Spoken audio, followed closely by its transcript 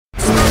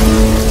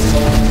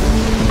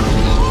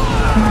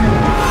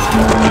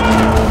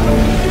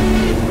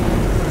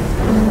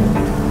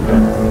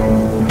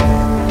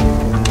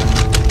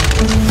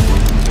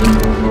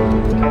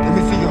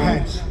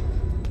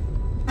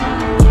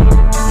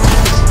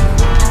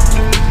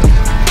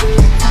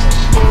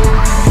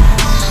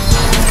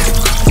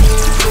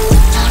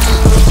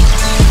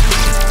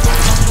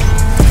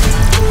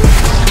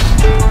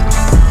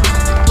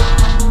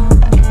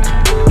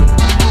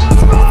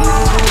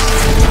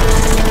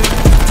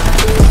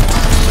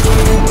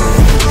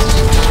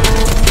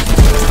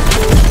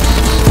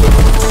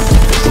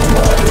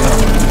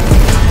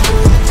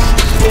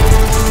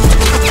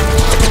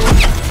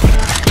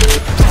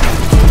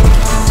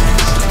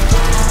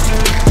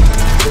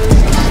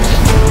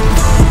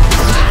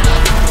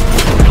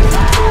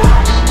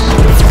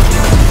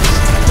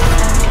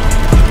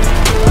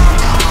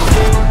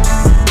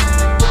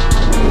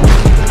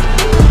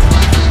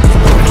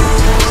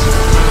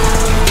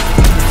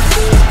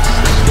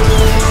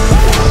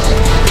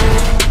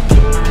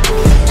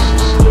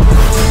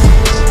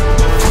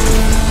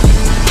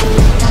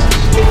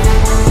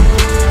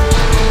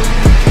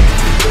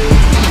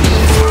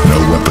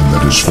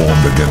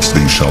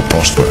shall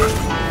prosper,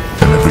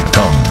 and every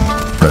tongue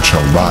that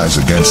shall rise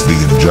against thee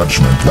in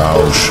judgment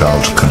thou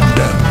shalt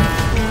condemn.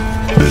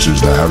 This is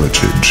the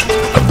heritage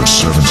of the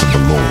servants of the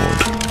Lord,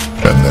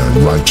 and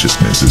their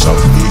righteousness is of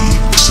me,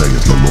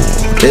 saith the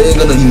Lord. There ain't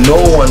gonna be no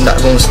one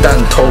that gonna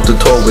stand toe to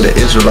toe with the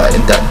Israelite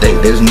in that day.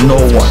 There's no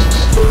one.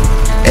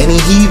 Any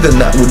heathen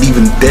that would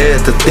even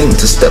dare to think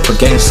to step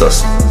against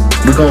us,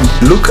 we're gonna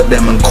look at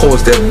them and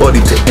cause their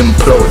body to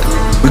implode.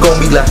 We're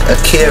gonna be like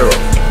Akira.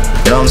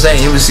 You know what I'm saying?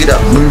 You ever see that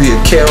movie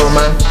Akira,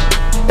 man?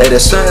 Hey,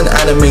 there's certain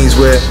animes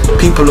where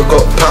people have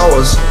got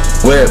powers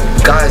where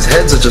guys'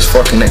 heads are just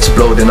fucking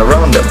exploding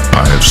around them.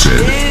 I have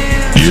said,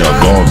 ye are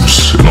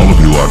gods, and all of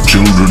you are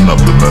children of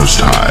the Most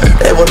High.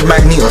 Hey, what did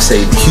Magneto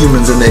say?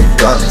 Humans and their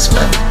guns,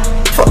 man.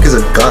 Fuck is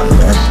a gun,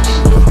 man?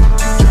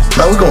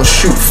 Man, we're gonna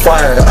shoot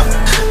fire,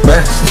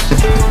 man.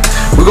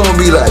 We're gonna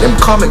be like them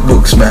comic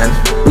books, man.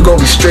 We're gonna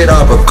be straight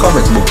out of a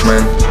comic book,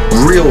 man.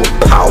 Real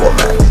power,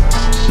 man.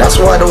 That's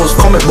why those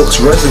comic books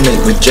resonate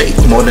with Jake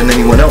more than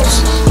anyone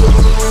else.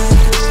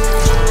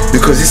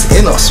 Because it's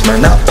in us,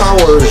 man. That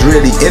power is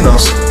really in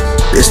us.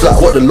 It's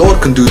like what the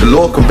Lord can do. The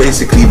Lord can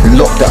basically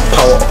lock that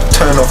power up,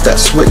 turn off that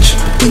switch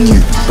in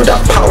you. But that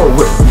power,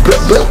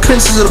 Black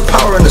Princes of the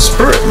power in the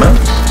spirit, man.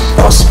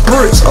 Our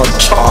spirits are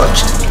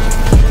charged.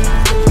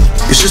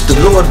 It's just the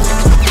Lord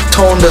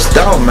toned us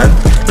down, man.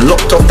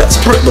 Locked off that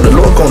spirit, but the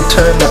Lord gonna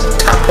turn that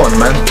tap on,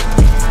 man.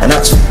 And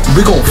that's,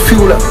 we gonna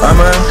feel that,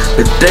 man.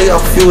 The day I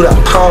feel that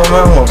power,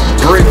 man, I'm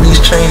gonna break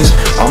these chains.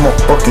 I'm gonna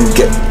fucking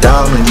get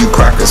down on you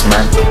crackers,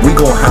 man. We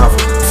gonna have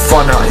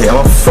fun out here.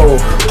 I'm gonna throw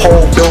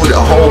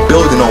a whole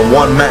building on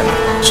one man.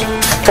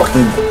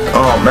 Fucking,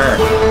 oh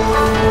man.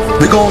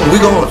 We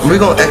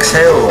gonna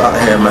exhale out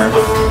here, man.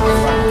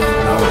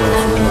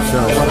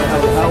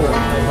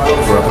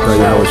 Barakatah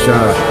Yahweh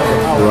Shai,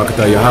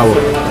 Barakatah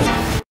Yahweh.